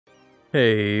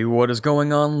Hey, what is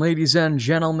going on, ladies and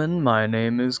gentlemen? My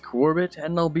name is Quarbit,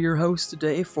 and I'll be your host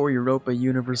today for Europa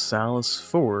Universalis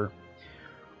 4.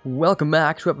 Welcome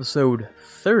back to episode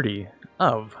 30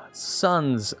 of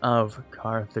Sons of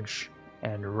Carthage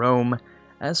and Rome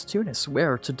as Tunis,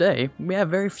 where today we have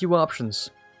very few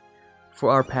options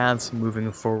for our paths moving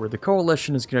forward. The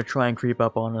coalition is going to try and creep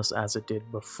up on us as it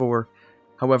did before.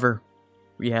 However,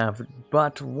 we have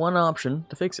but one option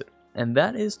to fix it, and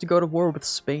that is to go to war with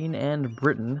Spain and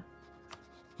Britain,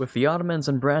 with the Ottomans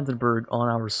and Brandenburg on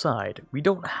our side. We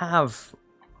don't have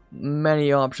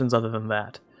many options other than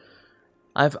that.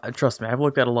 Trust me, I've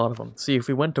looked at a lot of them. See, if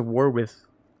we went to war with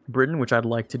Britain, which I'd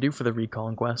like to do for the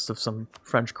reconquest of some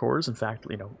French corps, in fact,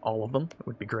 all of them, it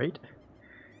would be great,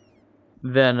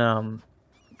 then,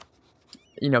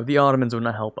 the Ottomans would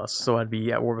not help us, so I'd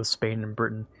be at war with Spain and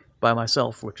Britain by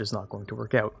myself, which is not going to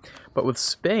work out. But with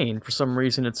Spain, for some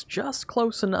reason, it's just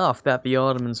close enough that the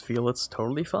Ottomans feel it's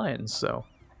totally fine, so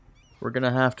we're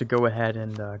gonna have to go ahead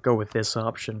and go with this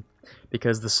option,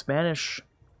 because the Spanish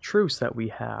truce that we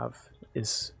have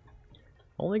is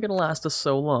only gonna last us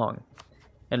so long,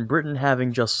 and Britain,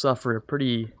 having just suffered a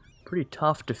pretty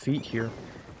tough defeat here,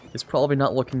 is probably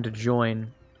not looking to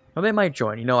join. Well, they might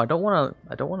join. I don't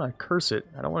wanna curse it.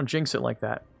 I don't wanna jinx it like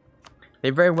that. They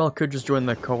very well could just join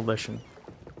the coalition.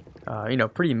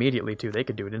 Pretty immediately, too. They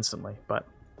could do it instantly, but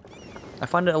I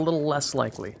find it a little less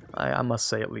likely. I must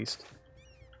say, at least.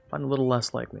 I find it a little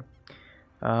less likely.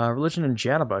 Religion in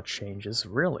Janaba changes,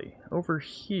 really. Over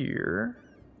here,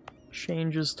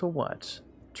 changes to what?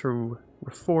 To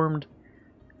Reformed.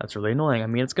 That's really annoying. I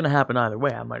mean, it's going to happen either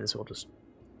way. I might as well just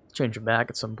change it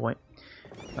back at some point.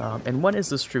 And when is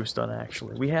this truce done,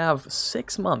 actually? We have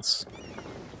 6 months.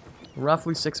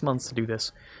 Roughly 6 months to do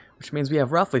this, which means we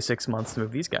have roughly 6 months to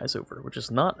move these guys over, which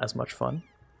is not as much fun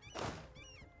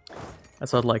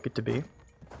as I'd like it to be.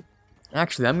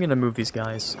 Actually, I'm going to move these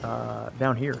guys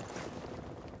down here.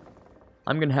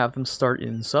 I'm going to have them start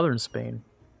in southern Spain,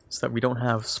 so that we don't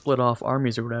have split off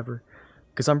armies or whatever,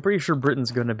 because I'm pretty sure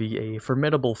Britain's going to be a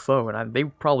formidable foe, and they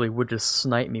probably would just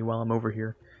snipe me while I'm over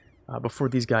here before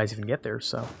these guys even get there,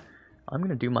 so I'm going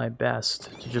to do my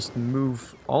best to just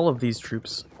move all of these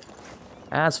troops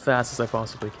as fast as I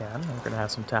possibly can. I'm going to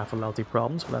have some Taffalalti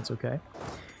problems, but that's okay.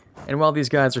 And while these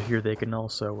guys are here, they can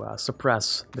also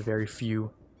suppress the very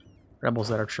few rebels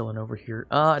that are chilling over here.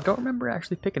 I don't remember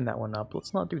actually picking that one up.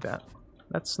 Let's not do that.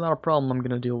 That's not a problem I'm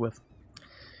going to deal with.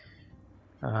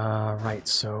 Right,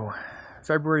 so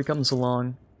February comes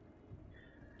along.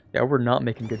 Yeah, we're not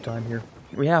making good time here.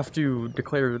 We have to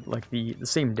declare, like, the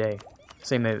same day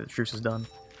that the truce is done,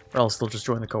 or else they'll just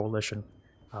join the coalition.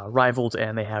 Rivaled,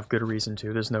 and they have good reason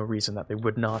to. There's no reason that they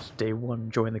would not, day one,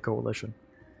 join the coalition.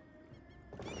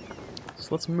 So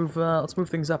let's move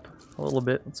things up a little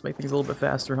bit. Let's make things a little bit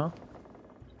faster, huh?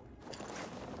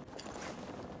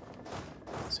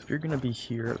 So if you're gonna be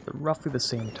here at roughly the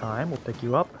same time, we'll pick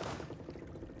you up.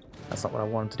 That's not what I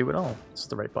wanted to do at all. It's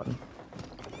the right button.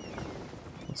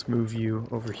 Let's move you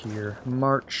over here.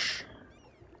 March.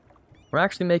 We're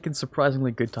actually making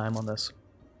surprisingly good time on this.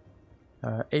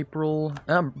 April...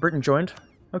 Britain joined.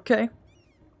 Okay.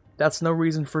 That's no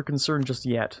reason for concern just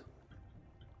yet.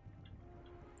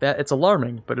 It's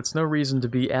alarming, but it's no reason to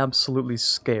be absolutely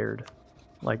scared.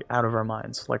 Like, out of our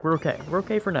minds. Like, we're okay. We're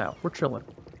okay for now. We're chilling.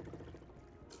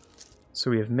 So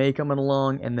we have May coming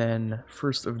along, and then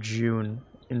 1st of June,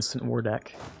 Instant War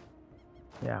Deck.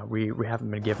 Yeah, we haven't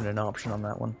been given an option on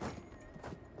that one.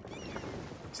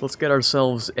 So let's get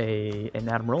ourselves an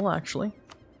Admiral, actually.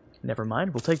 Never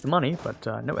mind, we'll take the money, but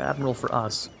no Admiral for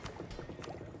us.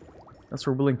 Unless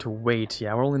we're willing to wait.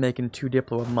 Yeah, we're only making 2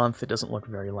 Diplo a month. It doesn't look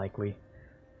very likely.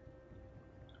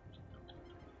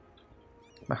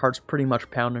 My heart's pretty much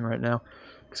pounding right now,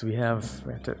 because we have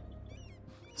to...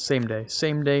 Same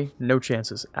day, no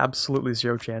chances. Absolutely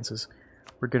 0 chances.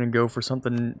 We're gonna go for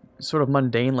something sort of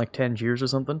mundane, like Tangiers or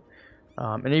something.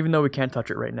 And even though we can't touch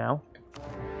it right now,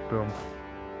 boom.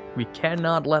 We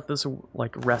cannot let this,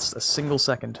 like, rest a single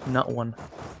second. Not one.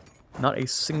 Not a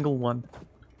single one.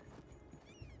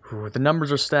 Ooh, the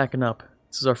numbers are stacking up.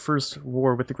 This is our first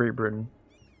war with Great Britain.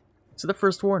 Is it the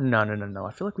first war? No.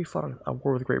 I feel like we fought a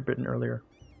war with Great Britain earlier.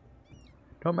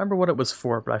 Don't remember what it was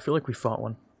for, but I feel like we fought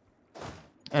one.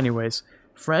 Anyways,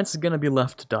 France is going to be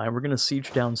left to die. We're going to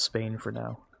siege down Spain for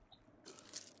now.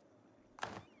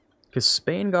 Because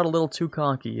Spain got a little too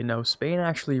cocky, Spain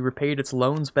actually repaid its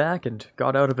loans back and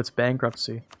got out of its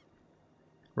bankruptcy.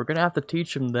 We're gonna have to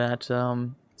teach them that,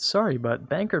 sorry, but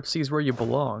bankruptcy is where you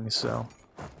belong, so...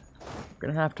 We're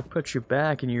gonna have to put you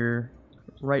back in your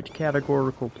right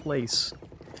categorical place.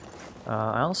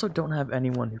 I also don't have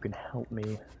anyone who can help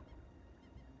me.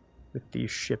 with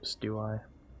these ships, do I?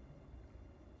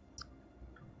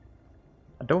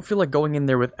 I don't feel like going in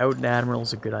there without an admiral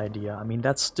is a good idea. I mean,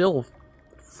 that's still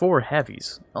 4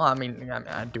 heavies. Well, I mean,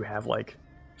 I do have like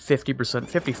 50%,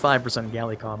 55%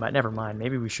 galley combat. Never mind.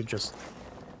 Maybe we should just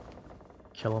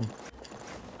kill him.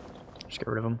 Just get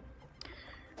rid of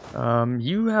him.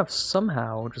 You have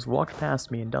somehow just walked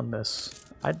past me and done this.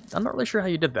 I'm not really sure how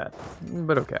you did that,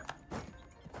 but okay.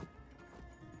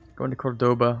 Going to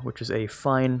Cordoba, which is a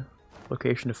fine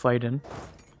location to fight in,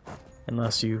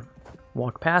 unless you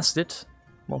walk past it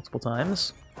multiple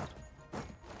times.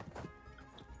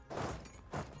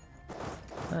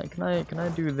 Can I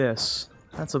do this?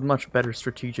 That's a much better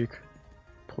strategic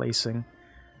placing.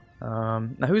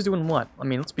 Now who's doing what? I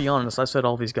mean, let's be honest, I set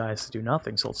all these guys to do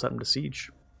nothing, so let's set them to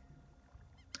siege.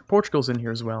 Portugal's in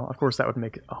here as well. Of course, that would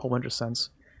make a whole bunch of sense.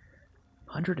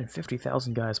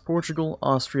 150,000 guys. Portugal,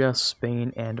 Austria,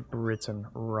 Spain, and Britain.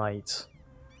 Right.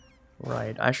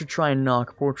 Right. I should try and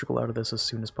knock Portugal out of this as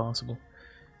soon as possible.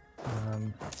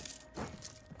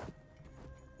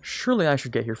 Surely I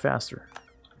should get here faster.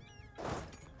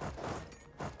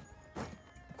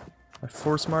 A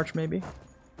force march, maybe?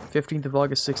 15th of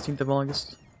August, 16th of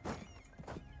August?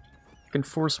 You can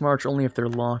force march only if they're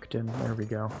locked in. There we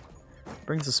go.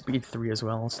 Brings the speed 3 as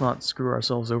well. Let's not screw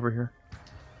ourselves over here.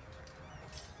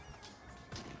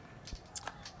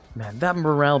 Man, that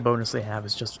morale bonus they have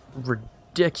is just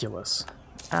ridiculous.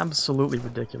 Absolutely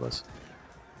ridiculous.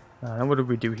 And what did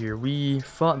we do here? We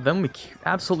fought them. We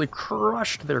absolutely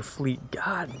crushed their fleet.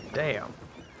 God damn.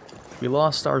 We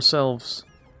lost ourselves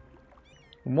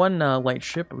one light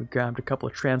ship. We grabbed a couple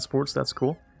of transports. That's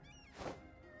cool.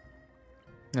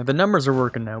 Now, the numbers are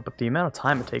working out, but the amount of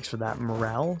time it takes for that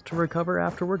morale to recover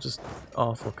afterwards is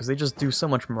awful, because they just do so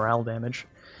much morale damage.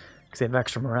 Because they have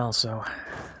extra morale, so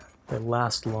they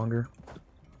last longer.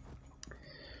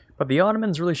 But the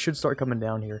Ottomans really should start coming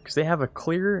down here, because they have a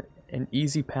clear and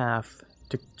easy path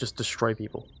to just destroy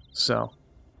people. So,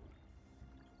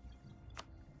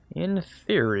 in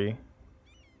theory,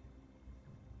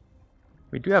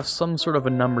 we do have some sort of a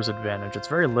numbers advantage. It's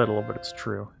very little, but it's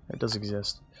true. It does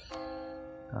exist.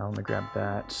 Let me grab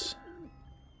that.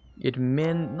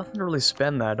 Admin, nothing to really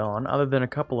spend that on, other than a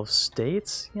couple of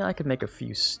states. Yeah, I could make a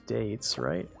few states,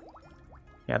 right?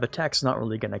 Yeah, the tech's not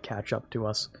really going to catch up to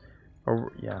us.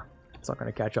 Or, yeah, it's not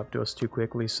going to catch up to us too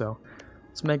quickly, so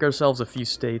let's make ourselves a few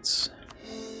states,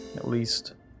 at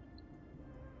least.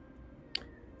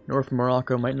 North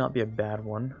Morocco might not be a bad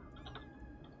one.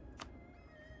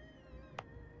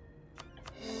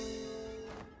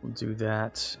 We'll do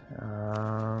that.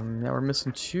 Now we're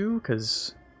missing 2,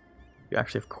 because we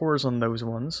actually have cores on those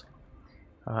ones.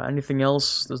 Anything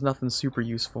else, there's nothing super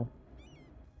useful.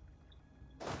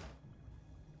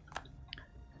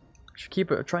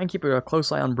 Should try and keep a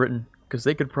close eye on Britain, because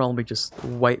they could probably just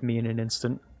wipe me in an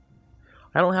instant.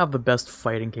 I don't have the best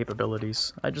fighting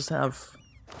capabilities. I just have...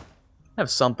 I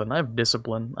have something. I have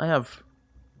discipline. I have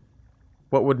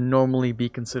what would normally be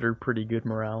considered pretty good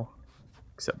morale.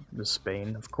 Except the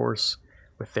Spain, of course,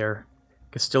 with their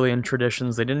Castilian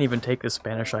traditions. They didn't even take the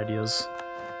Spanish ideas.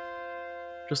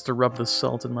 Just to rub the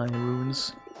salt in my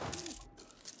wounds.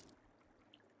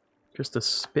 Just to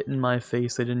spit in my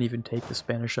face, they didn't even take the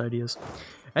Spanish ideas.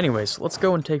 Anyways, let's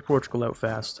go and take Portugal out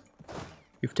fast.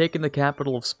 We've taken the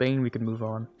capital of Spain, we can move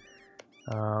on.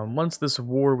 Once this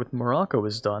war with Morocco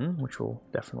is done, which will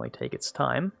definitely take its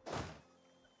time.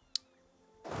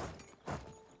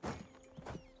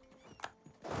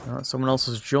 Someone else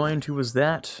has joined. Who was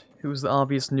that? Who was the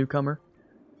obvious newcomer?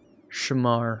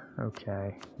 Shamar.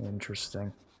 Okay,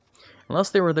 interesting. Unless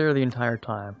they were there the entire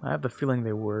time. I have the feeling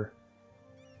they were.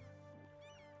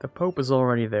 The Pope is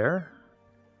already there.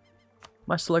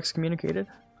 Am I still excommunicated?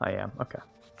 I am, okay.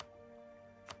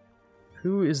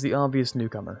 Who is the obvious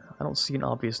newcomer? I don't see an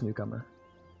obvious newcomer.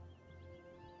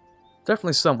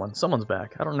 Definitely someone. Someone's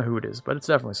back. I don't know who it is, but it's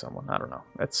definitely someone. I don't know.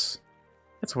 It's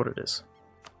what it is.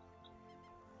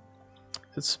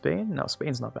 Is it Spain? No,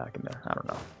 Spain's not back in there. I don't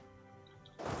know.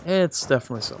 It's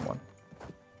definitely someone.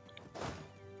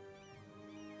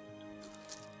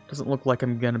 Doesn't look like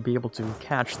I'm going to be able to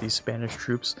catch these Spanish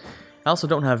troops. I also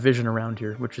don't have vision around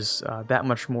here, which is that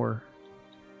much more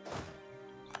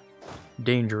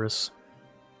dangerous.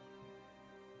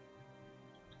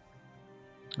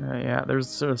 Yeah,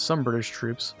 there's some British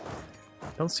troops.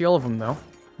 Don't see all of them, though.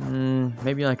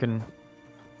 Maybe I can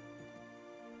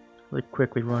really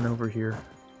quickly run over here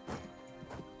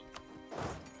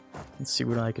and see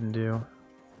what I can do.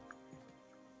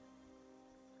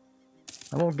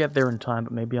 I won't get there in time,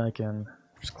 but maybe I can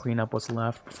just clean up what's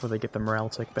left before they get the morale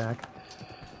tick back.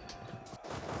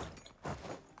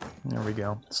 There we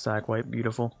go. Stack wipe,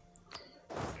 beautiful.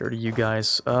 Here to you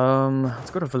guys. Let's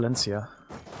go to Valencia.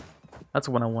 That's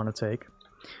one I want to take.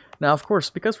 Now, of course,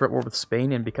 because we're at war with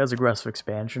Spain, and because aggressive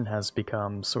expansion has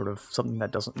become sort of something that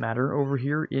doesn't matter over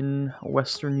here in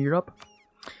Western Europe,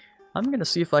 I'm going to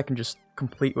see if I can just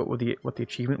complete what the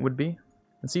achievement would be,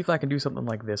 and see if I can do something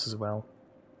like this as well.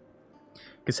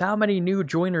 Because how many new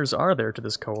joiners are there to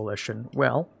this coalition?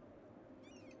 Well,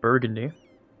 Burgundy.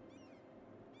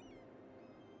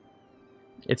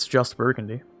 It's just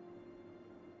Burgundy.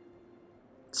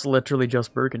 It's literally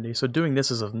just Burgundy, so doing this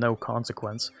is of no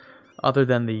consequence, other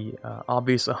than the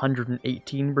obvious 118%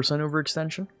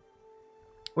 overextension,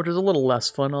 which is a little less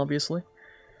fun, obviously.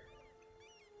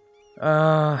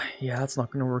 Yeah, that's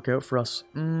not going to work out for us.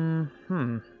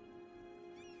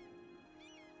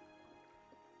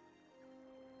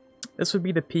 This would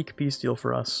be the peak peace deal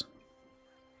for us.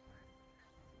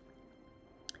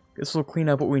 This will clean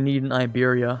up what we need in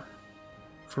Iberia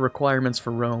for requirements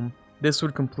for Rome. This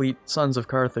would complete Sons of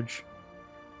Carthage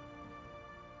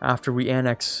after we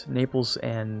annex Naples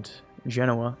and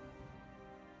Genoa.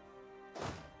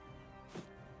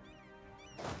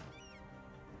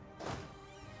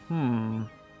 I'll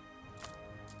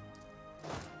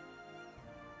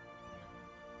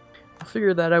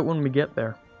figure that out when we get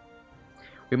there.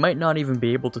 We might not even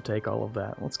be able to take all of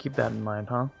that. Let's keep that in mind,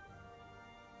 huh?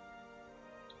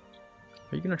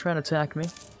 Are you gonna try and attack me?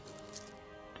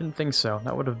 Didn't think so.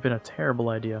 That would have been a terrible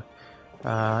idea.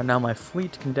 Now my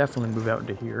fleet can definitely move out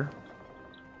into here.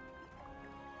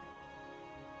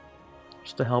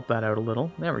 Just to help that out a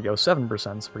little. There we go,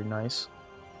 7% is pretty nice.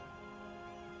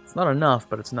 It's not enough,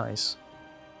 but it's nice.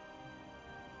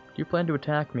 Do you plan to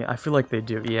attack me? I feel like they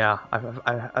do. Yeah,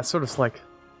 I sort of like...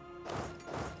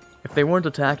 If they weren't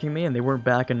attacking me and they weren't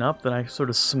backing up, then I sort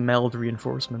of smelled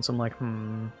reinforcements. I'm like,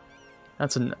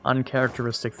 that's an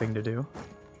uncharacteristic thing to do.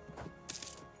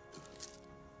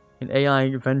 An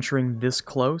AI venturing this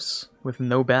close with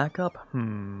no backup?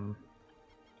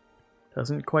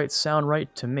 Doesn't quite sound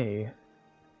right to me.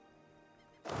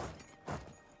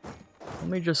 Let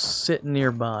me just sit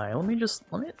nearby. Let me just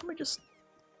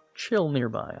chill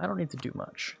nearby. I don't need to do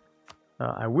much.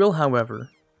 I will,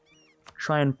 however,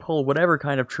 try and pull whatever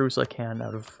kind of truce I can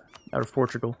out of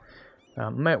Portugal.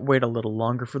 Might wait a little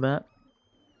longer for that,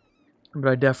 but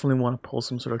I definitely want to pull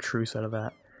some sort of truce out of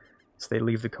that so they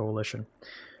leave the coalition.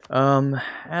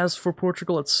 As for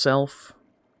Portugal itself,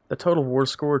 the total war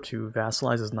score to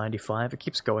vassalize is 95. It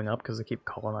keeps going up because they keep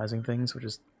colonizing things, which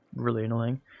is really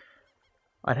annoying.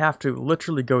 I'd have to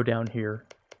literally go down here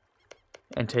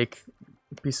and take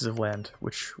pieces of land,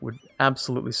 which would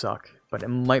absolutely suck, but it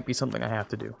might be something I have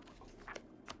to do.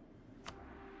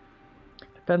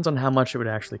 Depends on how much it would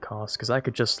actually cost, because I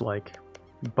could just, like,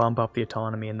 bump up the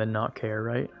autonomy and then not care,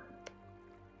 right?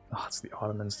 Oh, it's the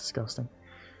Ottomans, disgusting.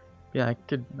 Yeah, I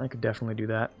could definitely do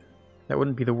that. That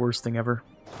wouldn't be the worst thing ever.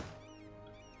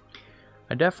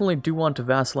 I definitely do want to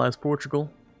vassalize Portugal.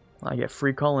 I get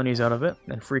free colonies out of it,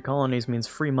 and free colonies means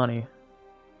free money.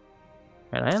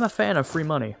 And I am a fan of free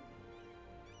money.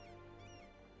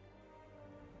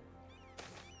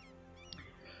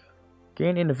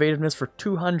 Gain innovativeness for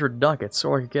 200 ducats,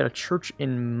 or I could get a church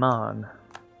in Man.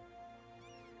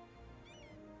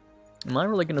 Am I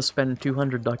really going to spend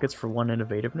 200 ducats for one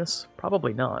innovativeness?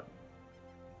 Probably not.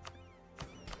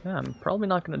 Yeah, I'm probably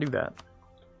not going to do that.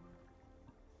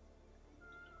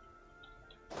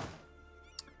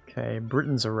 Okay,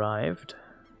 Britain's arrived.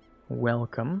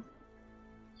 Welcome.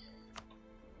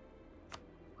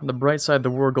 On the bright side,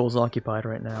 the war goal is occupied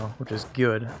right now, which is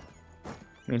good.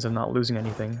 Means I'm not losing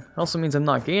anything. Also means I'm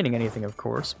not gaining anything, of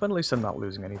course, but at least I'm not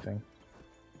losing anything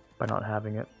by not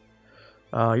having it.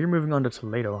 You're moving on to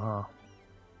Toledo, huh?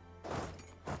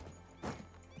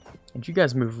 And you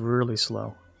guys move really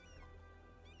slow.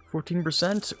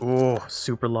 14%? Oh,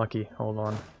 super lucky. Hold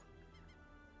on.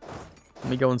 Let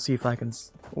me go and see if I can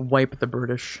wipe the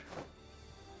British.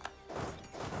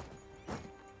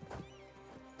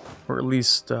 Or at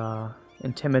least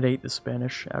intimidate the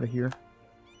Spanish out of here.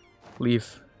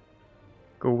 Leave.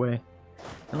 Go away.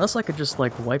 Unless I could just,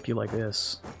 like, wipe you like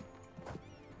this.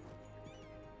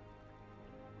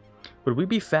 Would we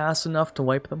be fast enough to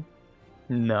wipe them?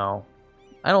 No.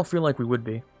 I don't feel like we would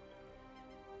be.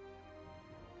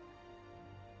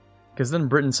 Because then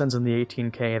Britain sends in the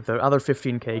 18k, the other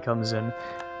 15k comes in.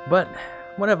 But,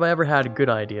 when have I ever had good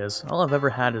ideas? All I've ever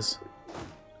had is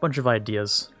a bunch of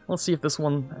ideas. Let's see if this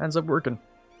one ends up working.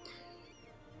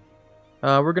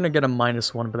 We're gonna get a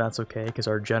 -1, but that's okay, because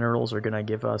our generals are gonna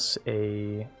give us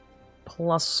a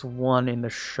 +1 in the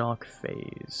shock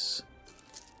phase.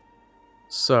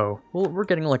 So, we're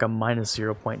getting like a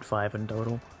 -0.5 in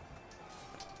total.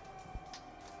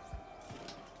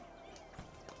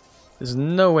 There's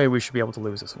no way we should be able to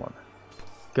lose this one.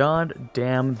 God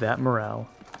damn that morale.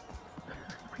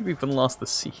 We've even lost the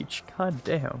siege. God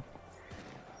damn.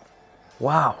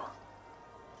 Wow.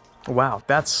 Wow,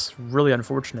 that's really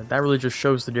unfortunate. That really just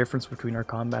shows the difference between our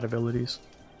combat abilities.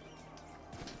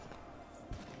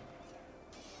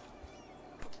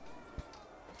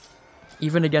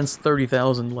 Even against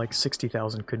 30,000, like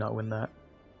 60,000 could not win that.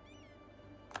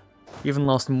 Even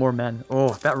lost more men.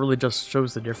 Oh, that really just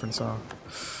shows the difference, huh?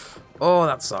 Oh,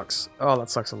 that sucks. Oh, that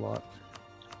sucks a lot.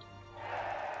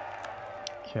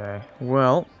 Okay,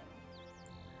 well...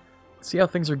 let's see how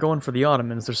things are going for the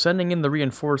Ottomans. They're sending in the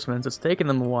reinforcements. It's taking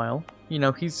them a while. You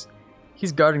know, he's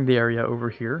guarding the area over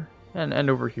here. And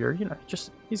over here. You know,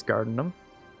 he's guarding them.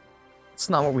 It's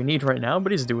not what we need right now,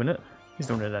 but he's doing it. He's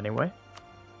doing it anyway.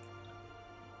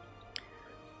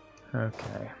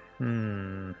 Okay.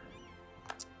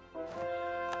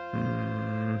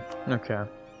 Okay.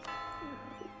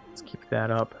 Let's keep that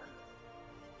up.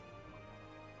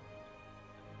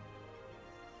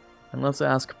 And let's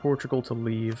ask Portugal to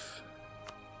leave.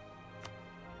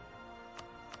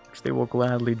 Which they will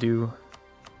gladly do.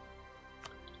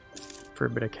 For a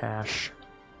bit of cash.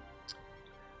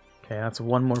 Okay, that's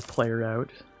one more player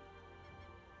out.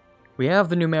 We have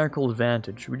the numerical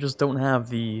advantage. We just don't have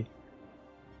the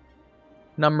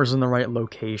numbers in the right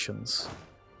locations.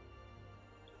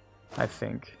 I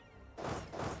think.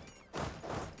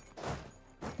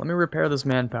 Let me repair this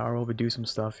manpower while we do some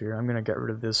stuff here. I'm gonna get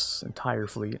rid of this entire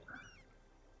fleet.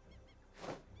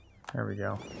 There we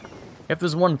go. If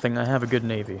there's one thing, I have a good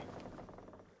navy.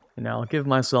 And I'll give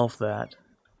myself that.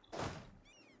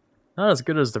 Not as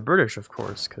good as the British, of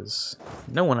course, because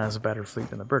no one has a better fleet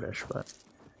than the British, but...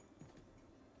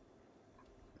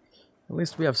 at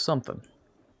least we have something.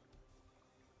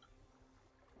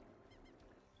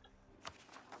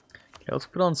 Okay, let's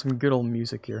put on some good old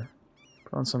music here.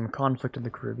 Put on some conflict in the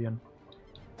Caribbean.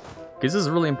 Because this is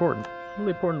really important.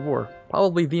 Really important war.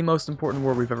 Probably the most important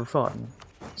war we've ever fought in.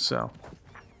 So.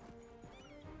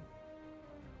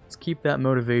 Let's keep that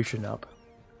motivation up.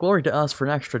 Glory to us for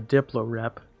an extra Diplo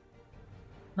rep.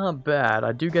 Not bad.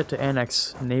 I do get to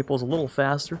annex Naples a little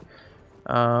faster.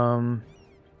 The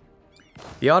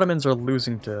Ottomans are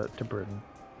losing to Britain.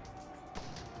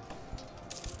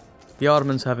 The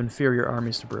Ottomans have inferior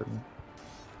armies to Britain.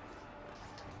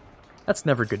 That's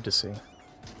never good to see.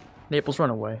 Naples,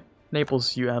 run away.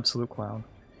 Naples, you absolute clown.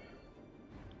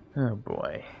 Oh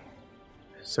boy.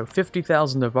 So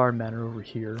 50,000 of our men are over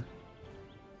here.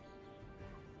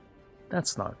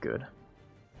 That's not good.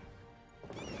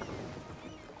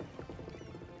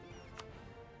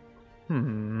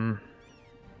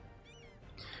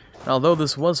 Although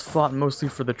this was fought mostly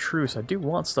for the truce, I do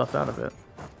want stuff out of it.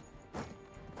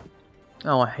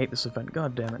 Oh, I hate this event.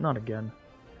 God damn it, not again.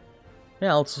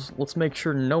 Yeah, let's make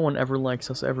sure no one ever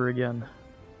likes us ever again.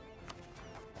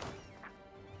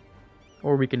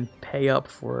 Or we can pay up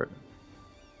for it.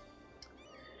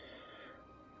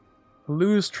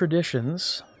 Lose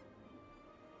traditions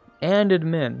and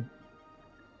admin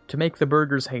to make the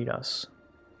burghers hate us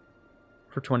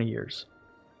for 20 years.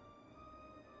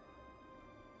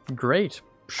 Great.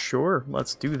 Sure,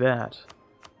 let's do that.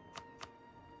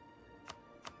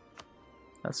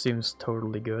 That seems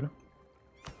totally good.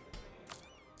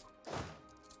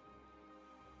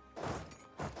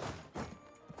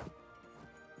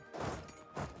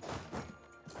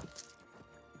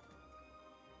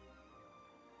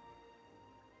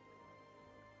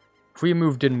 If we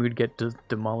moved in, we'd get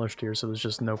demolished here, so there's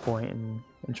just no point in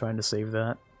trying to save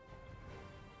that.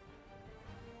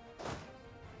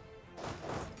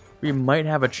 We might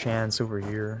have a chance over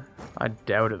here. I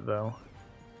doubt it, though.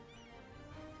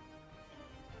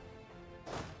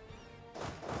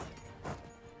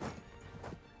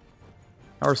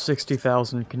 Our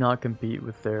 60,000 cannot compete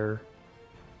with their...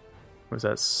 what was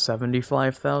that,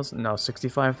 75,000? No,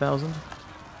 65,000?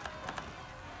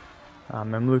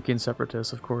 Mamlukian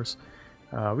separatists, of course.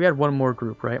 We had one more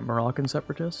group, right? Moroccan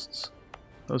separatists?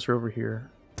 Those are over here.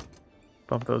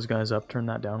 Bump those guys up, turn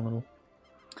that down a little.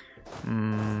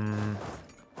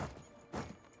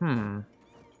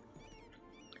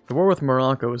 The war with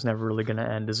Morocco is never really gonna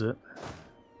end, is it?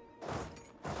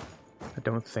 I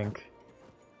don't think.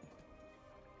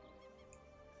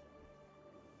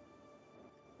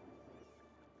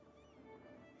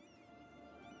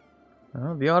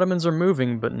 Well, the Ottomans are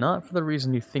moving, but not for the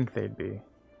reason you think they'd be.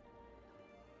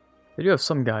 They do have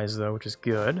some guys, though, which is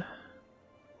good.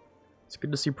 It's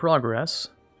good to see progress.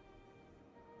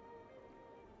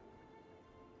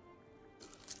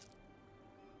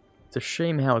 It's a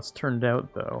shame how it's turned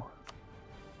out, though.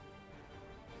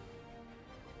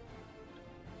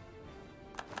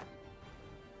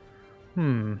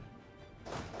 Hmm.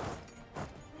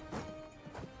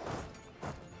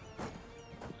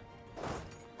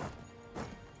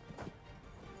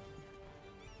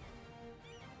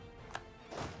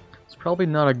 It's probably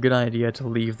not a good idea to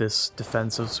leave this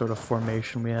defensive sort of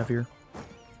formation we have here.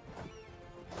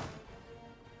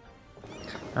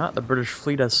 Ah, the British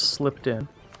fleet has slipped in.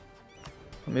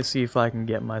 Let me see if I can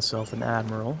get myself an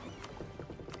admiral.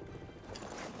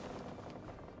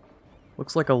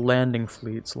 Looks like a landing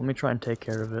fleet, so let me try and take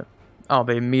care of it. Oh,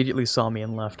 they immediately saw me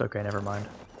and left. Okay, never mind.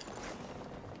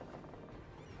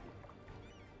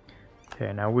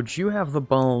 Okay, now would you have the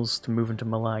balls to move into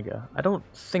Malaga? I don't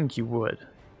think you would.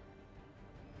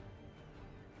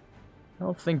 I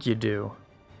don't think you do.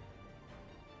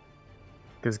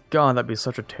 Because, God, that'd be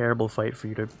such a terrible fight for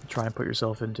you to try and put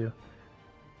yourself into.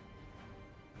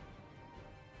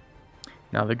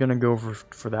 Now, they're gonna go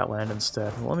for that land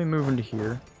instead. Well, let me move into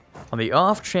here. On the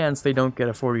off chance they don't get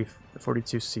a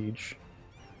 42 siege.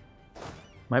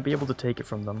 Might be able to take it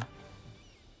from them.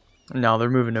 No, they're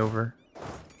moving over.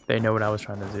 They know what I was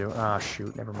trying to do. Ah,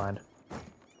 shoot, never mind.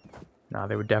 Nah,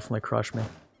 they would definitely crush me.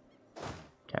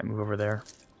 Can't move over there.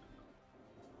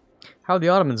 How are the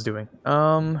Ottomans doing?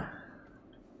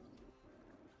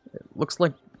 It looks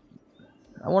like...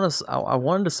 I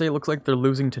wanted to say it looks like they're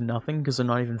losing to nothing because they're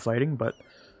not even fighting, but...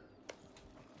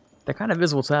 that kind of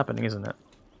is what's happening, isn't it?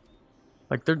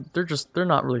 Like, they're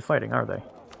not really fighting, are they?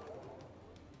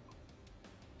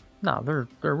 No,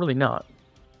 they're really not.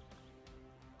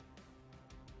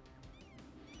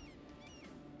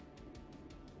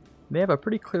 They have a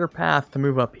pretty clear path to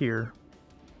move up here.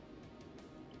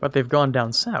 But they've gone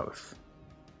down south.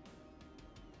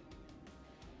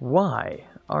 Why?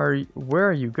 Where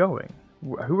are you going?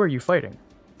 Who are you fighting?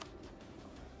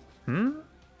 Hmm?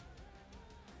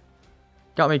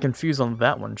 Got me confused on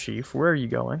that one, Chief. Where are you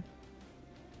going?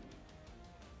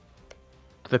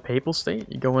 To the Papal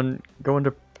State? You going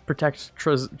to protect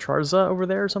Charza over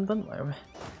there or something?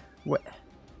 What?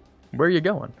 Where are you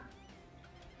going?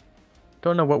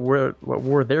 Don't know what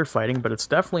war they're fighting, but it's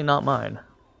definitely not mine.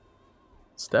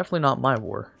 It's definitely not my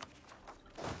war.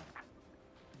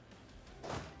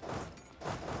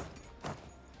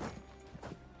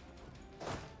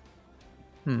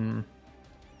 Hmm.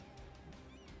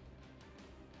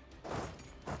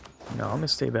 No, I'm gonna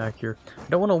stay back here. I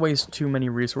don't want to waste too many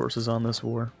resources on this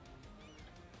war.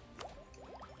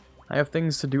 I have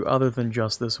things to do other than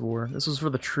just this war. This was for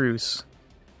the truce.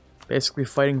 Basically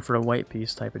fighting for a white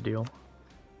peace type of deal.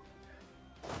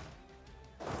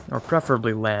 Or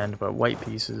preferably land, but white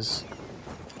peace is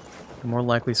the more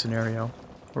likely scenario.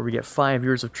 Where we get 5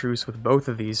 years of truce with both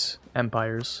of these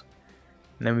empires.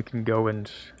 And then we can go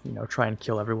and, you know, try and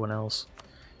kill everyone else.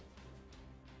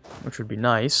 Which would be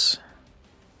nice.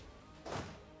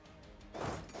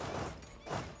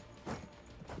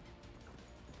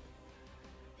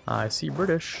 I see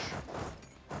British.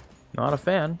 Not a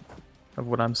fan of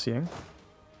what I'm seeing.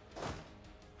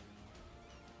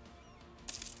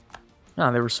 Ah,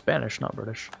 they were Spanish, not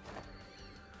British.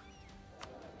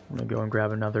 I'm gonna go and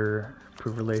grab another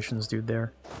Improve Relations dude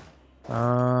there.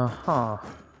 Huh.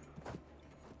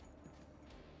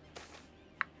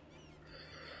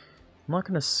 I'm not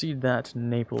gonna cede that to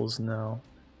Naples, no.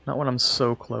 Not when I'm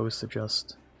so close to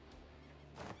just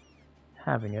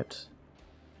having it.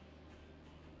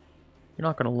 You're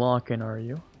not gonna lock in, are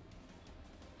you?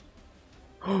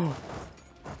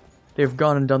 They've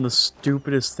gone and done the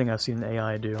stupidest thing I've seen an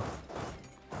AI do.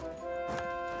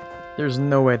 There's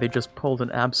no way they just pulled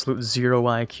an absolute 0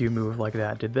 IQ move like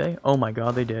that, did they? Oh my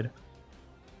god, they did.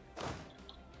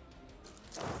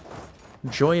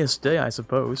 Joyous day, I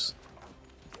suppose.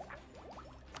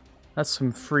 That's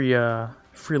some free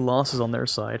losses on their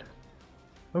side.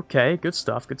 Okay, good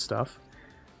stuff, good stuff.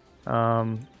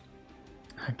 I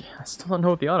still don't know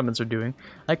what the Ottomans are doing.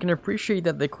 I can appreciate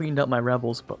that they cleaned up my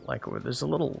rebels, but like, there's a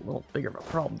little bigger of a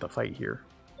problem to fight here.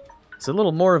 It's a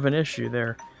little more of an issue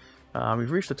there.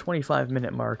 We've reached the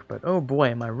 25-minute mark, but oh boy,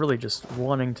 am I really just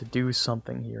wanting to do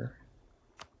something here.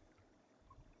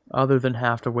 Other than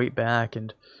have to wait back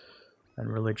and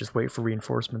really just wait for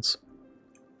reinforcements.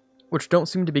 Which don't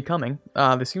seem to be coming.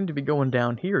 They seem to be going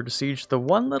down here to siege the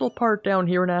one little part down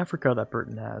here in Africa that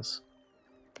Britain has.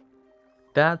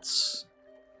 That's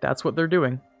what they're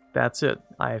doing. That's it.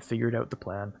 I have figured out the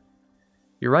plan.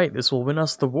 You're right, this will win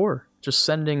us the war. Just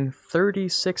sending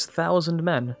 36,000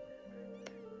 men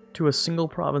to a single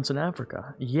province in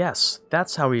Africa. Yes,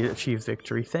 that's how we achieve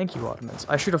victory. Thank you, Ottomans.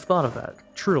 I should have thought of that.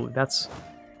 Truly, that's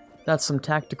some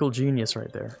tactical genius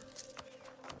right there.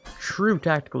 True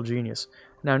tactical genius.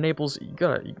 Now, Naples, you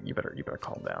better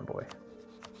calm down, boy.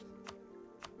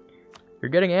 You're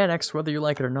getting annexed whether you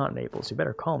like it or not, Naples. You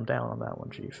better calm down on that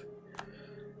one, Chief.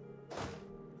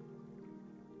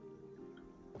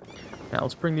 Now,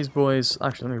 let's bring these boys...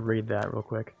 Actually, let me raid that real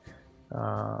quick.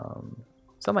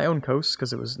 Is that my own coast?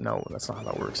 Because it was... No, that's not how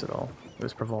that works at all. It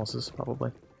was Provence's,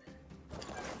 probably.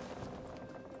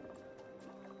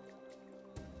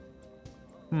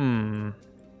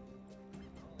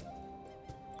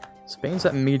 Spain's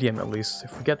at medium, at least.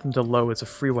 If we get them to low, it's a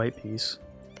free white piece.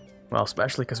 Well,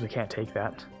 especially because we can't take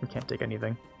that. We can't take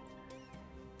anything.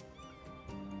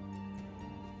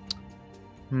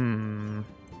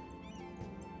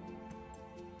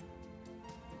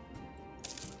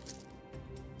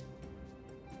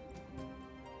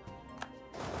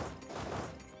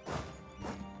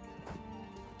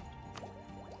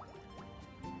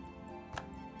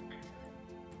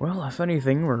 Well, if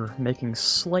anything, we're making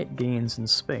slight gains in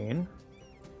Spain.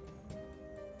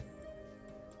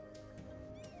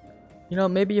 You know,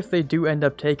 maybe if they do end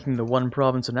up taking the one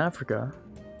province in Africa,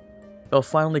 they'll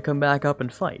finally come back up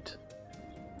and fight.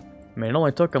 I mean, it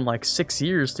only took them like 6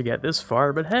 years to get this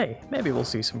far, but hey, maybe we'll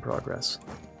see some progress.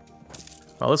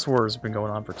 Well, this war has been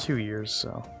going on for 2 years,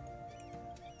 so...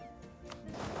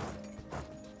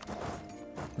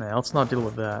 Nah, let's not deal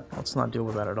with that. Let's not deal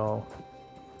with that at all.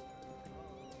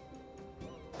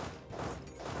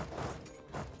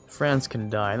 France can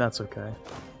die, that's okay.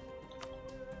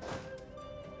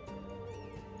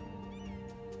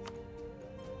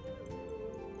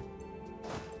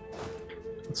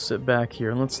 Let's sit back here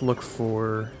and let's look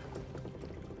for...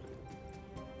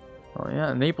 Oh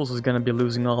yeah, Naples is going to be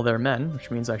losing all their men, which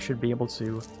means I should be able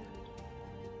to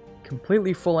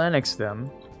completely full annex them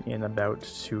in about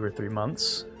 2 or 3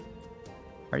 months.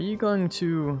 Are you going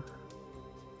to...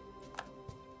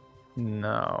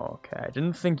 No, okay. I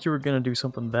didn't think you were going to do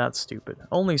something that stupid.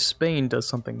 Only Spain does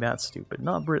something that stupid,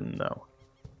 not Britain, though.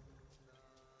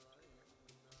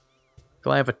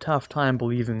 So I have a tough time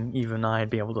believing even I'd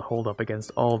be able to hold up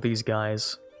against all these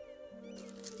guys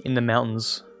in the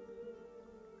mountains.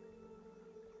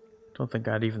 Don't think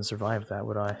I'd even survive that,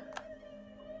 would I?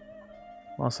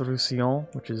 La Solution,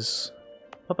 which is...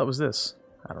 I thought that was this.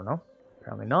 I don't know.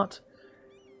 Apparently not.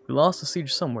 We lost the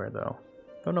siege somewhere, though.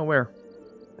 Don't know where.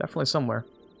 Definitely somewhere.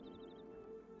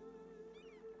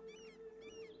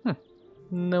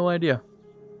 No idea.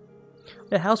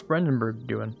 Yeah, how's Brandenburg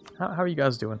doing? How are you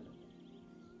guys doing?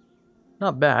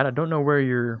 Not bad. I don't know where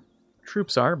your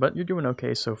troops are, but you're doing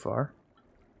okay so far.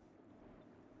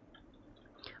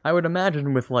 I would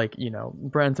imagine with, like, you know,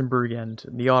 Brandenburg and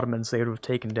the Ottomans, they would have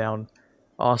taken down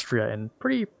Austria in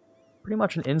pretty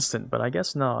much an instant, but I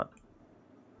guess not.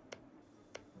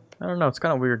 I don't know, it's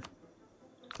kind of weird.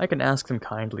 I can ask them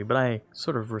kindly, but I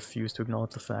sort of refuse to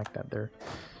acknowledge the fact that they're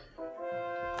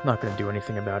not going to do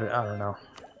anything about it. I don't know.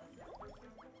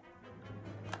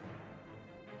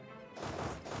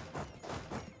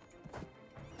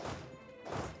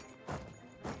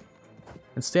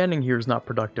 And standing here is not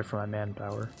productive for my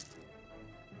manpower.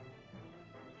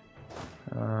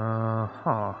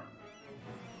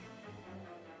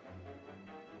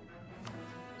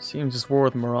 Seems this war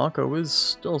with Morocco is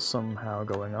still somehow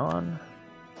going on.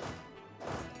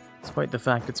 Despite the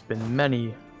fact it's been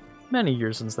many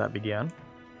years since that began.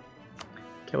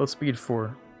 Okay, let's speed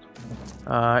 4.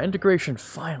 Integration,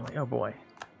 finally. Oh boy.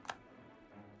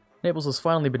 Naples has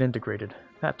finally been integrated.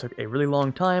 That took a really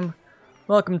long time.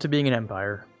 Welcome to being an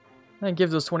empire. That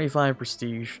gives us 25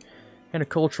 prestige and a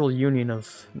cultural union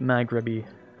of Maghrebi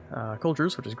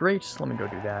cultures, which is great. Let me go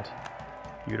do that.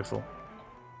 Beautiful.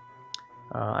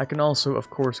 I can also, of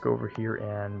course, go over here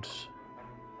and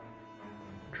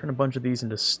turn a bunch of these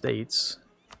into states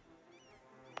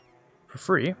for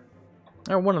free.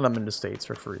 Or one of them into states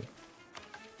for free.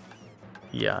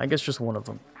 Yeah, I guess just one of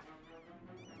them.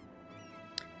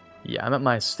 Yeah, I'm at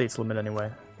my states limit anyway.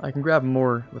 I can grab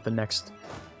more with the next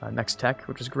tech,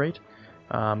 which is great.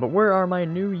 But where are my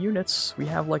new units? We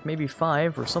have like maybe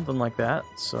 5 or something like that,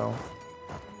 so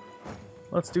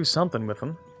let's do something with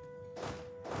them.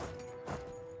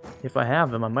 If I have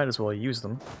them, I might as well use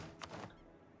them.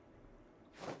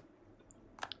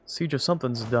 Siege of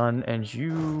something's done, and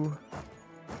you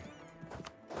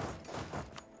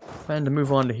plan to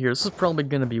move on to here. This is probably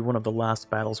going to be one of the last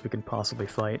battles we can possibly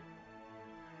fight,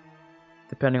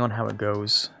 depending on how it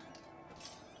goes.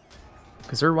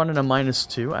 Because they're running a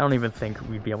 -2. I don't even think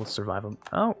we'd be able to survive them.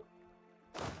 Oh!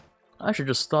 I should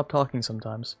just stop talking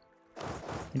sometimes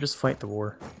and just fight the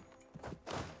war.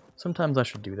 Sometimes I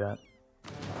should do that.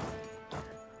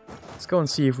 Let's go and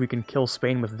see if we can kill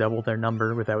Spain with double their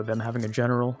number without them having a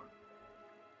general.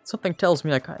 Something tells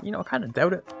me I kind of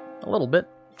doubt it. A little bit.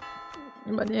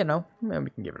 But, you know, maybe we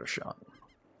can give it a shot.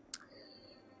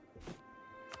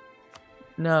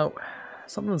 No,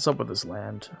 something's up with this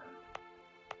land.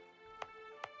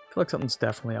 I feel like something's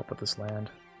definitely up with this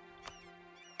land.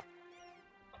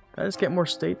 Did I just get more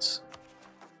states?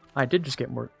 I did just get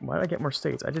more... Why did I get more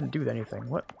states? I didn't do anything.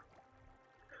 What?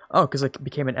 Oh, because I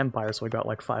became an empire, so I got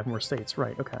like 5 more states.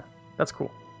 Right, okay. That's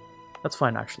cool. That's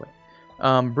fine, actually.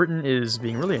 Britain is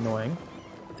being really annoying.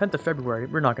 10th of February,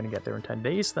 we're not going to get there in 10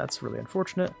 days. That's really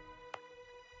unfortunate.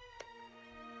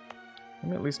 Let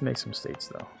me at least make some states,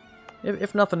 though.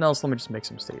 If nothing else, let me just make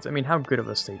some states. I mean, how good of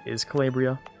a state is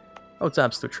Calabria? Oh, it's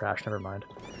absolute trash. Never mind.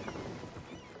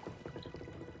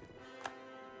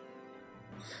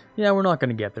 Yeah, we're not going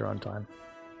to get there on time.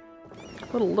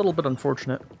 Little bit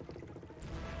unfortunate.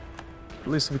 At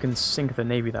least we can sink the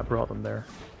navy that brought them there.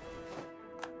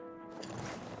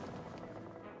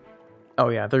 Oh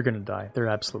yeah, they're gonna die. They're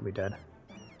absolutely dead.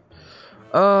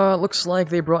 Looks like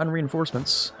they brought in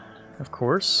reinforcements. Of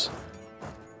course.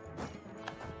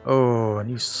 Oh, a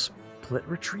new split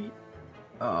retreat?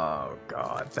 Oh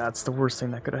god, that's the worst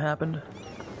thing that could have happened.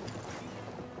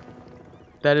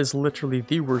 That is literally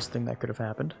the worst thing that could have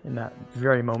happened in that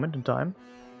very moment in time.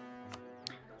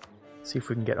 See if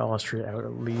we can get Austria out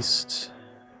at least.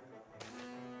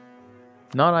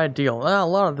 Not ideal. A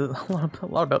lot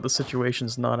about the situation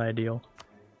is not ideal.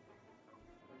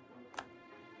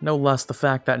 No less the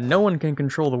fact that no one can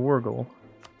control the war goal.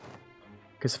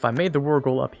 Because if I made the war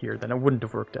goal up here, then it wouldn't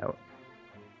have worked out.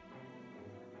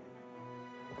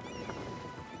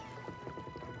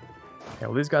 Yeah,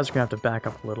 well, these guys are going to have to back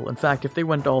up a little. In fact, if they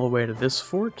went all the way to this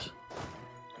fort,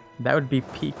 that would be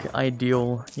peak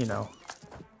ideal, you know,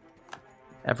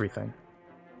 everything.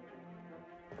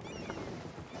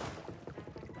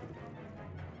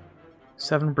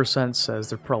 %7 says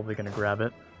they're probably going to grab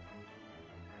it.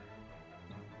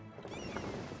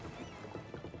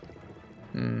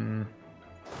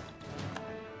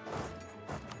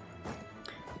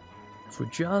 If we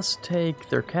just take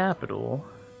their capital,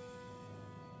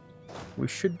 we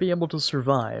should be able to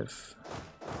survive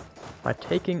by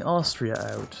taking Austria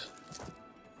out,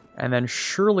 and then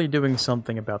surely doing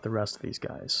something about the rest of these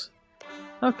guys.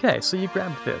 Okay, so you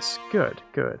grabbed this. Good,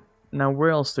 good. Now where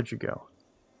else did you go?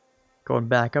 Going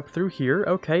back up through here.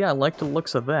 Okay, I like the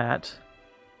looks of that.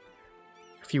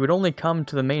 If you would only come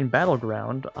to the main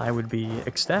battleground, I would be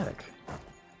ecstatic.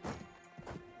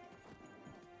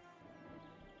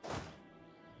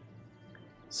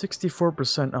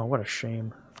 %64%. Oh, what a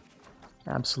shame.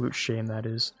 Absolute shame that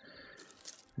is.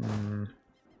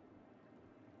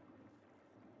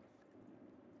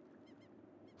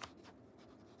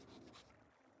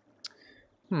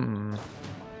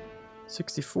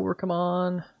 64, come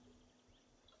on.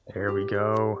 There we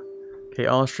go. Okay,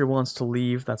 Austria wants to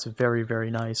leave. That's very,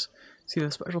 very nice. See,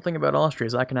 the special thing about Austria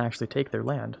is I can actually take their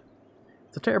land.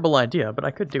 It's a terrible idea, but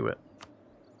I could do it.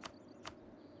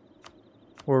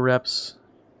 War reps.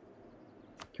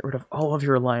 Get rid of all of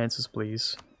your alliances,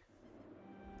 please.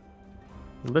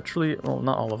 Literally, well,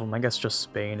 not all of them. I guess just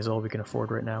Spain is all we can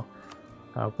afford right now.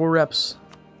 War reps,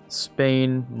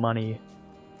 Spain, money.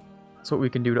 That's what we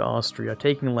can do to Austria.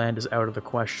 Taking land is out of the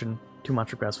question. Too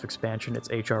much aggressive expansion. It's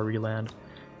HRE land.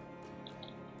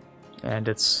 And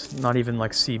it's not even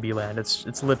like CB land.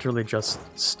 It's literally just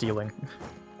stealing.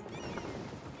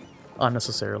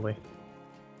 Unnecessarily.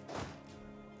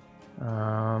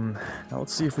 Now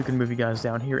let's see if we can move you guys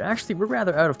down here. Actually, we're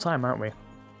rather out of time, aren't we?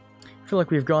 I feel like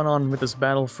we've gone on with this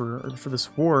battle for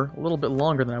this war a little bit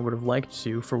longer than I would have liked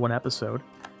to for one episode.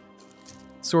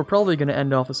 So we're probably going to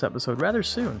end off this episode rather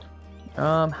soon.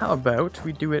 How about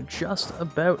we do it just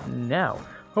about now?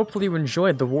 Hopefully you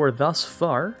enjoyed the war thus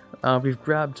far. We've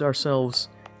grabbed ourselves...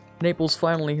 Naples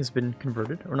finally has been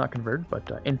converted, or not converted,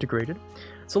 but integrated.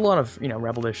 It's a lot of, you know,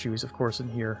 rebel issues, of course, in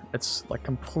here. It's like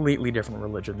completely different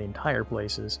religion, the entire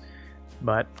place is.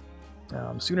 But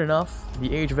soon enough,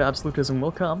 the age of absolutism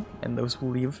will come, and those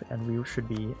will leave, and we should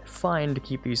be fine to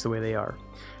keep these the way they are.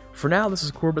 For now, this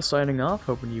is Quarbit signing off,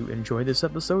 hoping you enjoyed this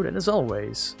episode, and as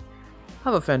always,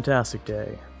 have a fantastic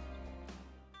day.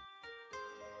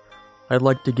 I'd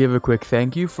like to give a quick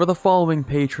thank you for the following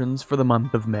patrons for the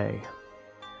month of May.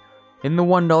 In the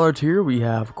 $1 tier, we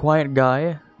have Quiet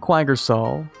Guy,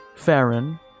 Quaggersol,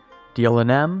 Farron,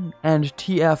 DLNM, and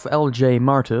TFLJ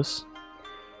Martis.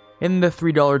 In the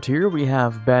 $3 tier, we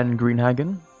have Ben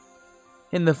Greenhagen.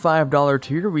 In the $5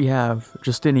 tier, we have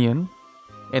Justinian.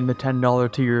 In the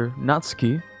 $10 tier,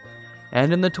 Natsuki.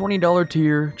 And in the $20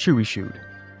 tier, Chewy Shoot.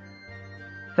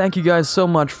 Thank you guys so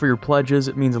much for your pledges,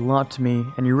 it means a lot to me,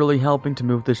 and you're really helping to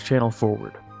move this channel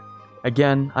forward.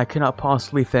 Again, I cannot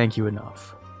possibly thank you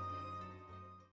enough.